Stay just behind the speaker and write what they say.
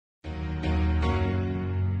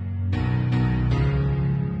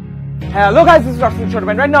Hello guys, this is Tahsan,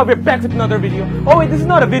 and right now we're back with another video. Oh wait, this is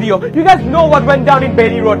not a video. You guys know what went down in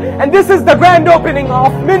Bailey Road, and this is the grand opening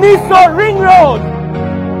of Miniso Ring Road.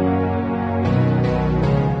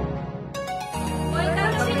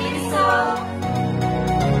 Welcome to Miniso.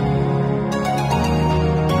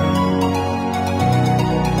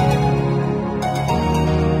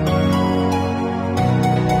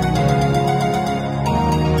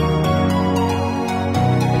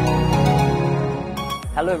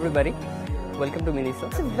 Hello everybody, welcome to Miniso.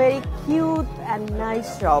 It's a very cute and nice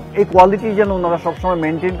shop. এই quality যেন ওনারা সবসময়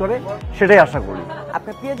maintain করে সেটাই আশা করি।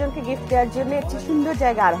 আপনার প্রিয়জনকে gift দেওয়ার জন্য একটি সুন্দর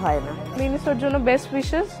জায়গা আর হয় না। মিনিসোর জন্য বেস্ট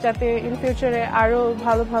উইশেস, যাতে ইন ফিউচারে আরো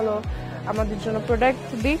ভালো ভালো আমাদের জন্য প্রোডাক্ট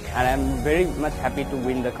দিক। And I'm very much happy to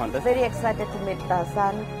win the contest. Very excited to meet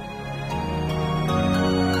Tahsan.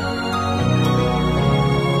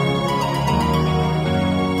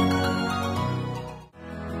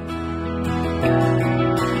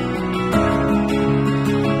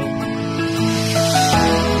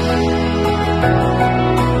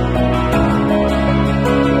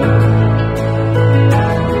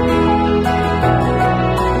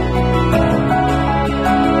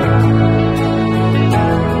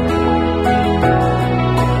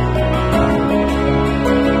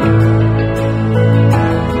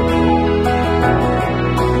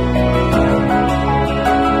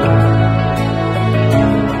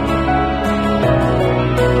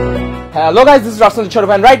 Hello guys, this is Rahsan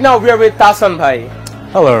and right now we are with Tahsan bhai.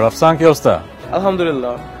 Hello, Rafsan, কি অবস্থা?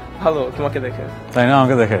 Alhamdulillah. Hello, তোমাকে দেখে। তাই না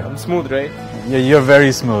আমাকে দেখে? I'm smooth, right? Yeah, you're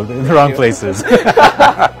very smooth in the wrong places.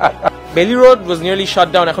 Bailey Road was nearly shut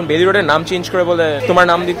down. এখন Bailey Road এর নাম চেঞ্জ করে বলে তোমার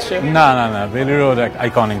নাম দিচ্ছে। না, Bailey Road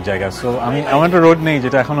iconic জায়গা. So আমি একটা রোড নেই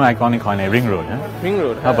যেটা এখনো iconic হয় না, Ring Road, yeah? Ring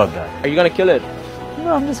Road. How about that? Are you gonna kill it? No,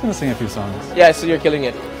 I'm just gonna sing a few songs. Yeah, so you're killing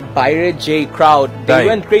it. Pirate J crowd, they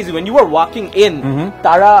Right. went crazy when you were walking in.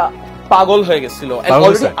 তারা পাগল হয়ে গেছিল and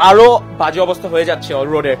পাগল already হয়েছে। আরো বাজে অবস্থা হয়ে যাচ্ছে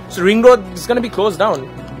রোডে. So Ring Road is going to be closed down.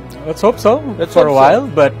 Let's hope so. Let's for hope a so. while,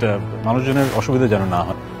 but মানুষজনের অসুবিধা যেন না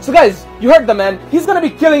হয়। So guys, you heard the man. He's going to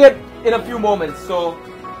be killing it in a few moments. So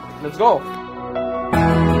let's go.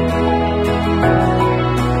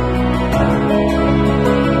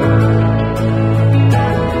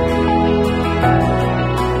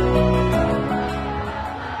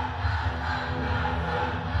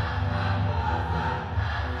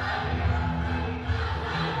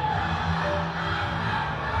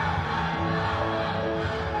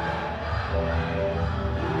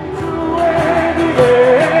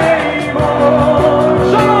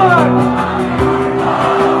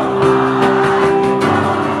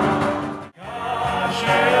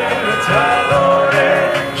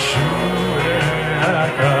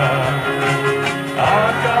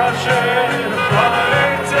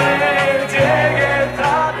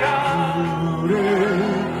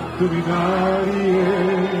 তুমি দাঁড়িয়ে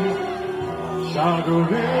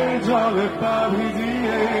সাগরে জলে পাবি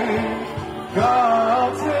দিয়ে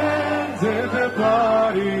কাছে যেতে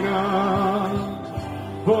পারি না